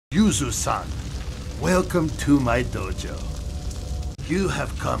Yuzu-san, welcome to my dojo. You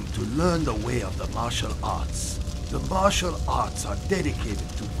have come to learn the way of the martial arts. The martial arts are dedicated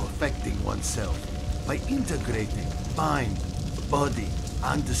to perfecting oneself by integrating mind, body,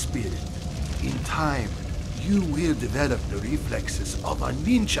 and the spirit. In time, you will develop the reflexes of a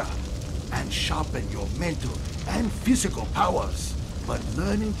ninja and sharpen your mental and physical powers. But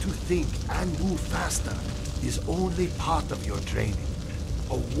learning to think and move faster is only part of your training.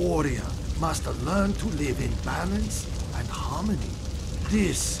 A warrior must learn to live in balance and harmony.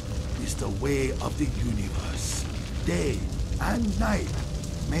 This is the way of the universe. Day and night,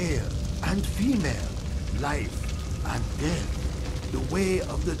 male and female, life and death. The way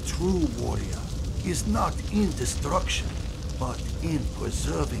of the true warrior is not in destruction, but in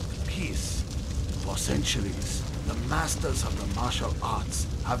preserving peace. For centuries, the masters of the martial arts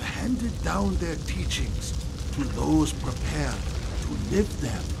have handed down their teachings to those prepared to live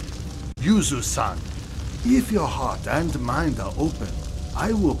them. Yuzu-san, if your heart and mind are open,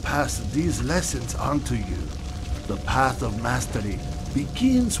 I will pass these lessons on to you. The path of mastery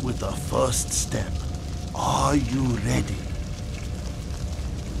begins with the first step. Are you ready?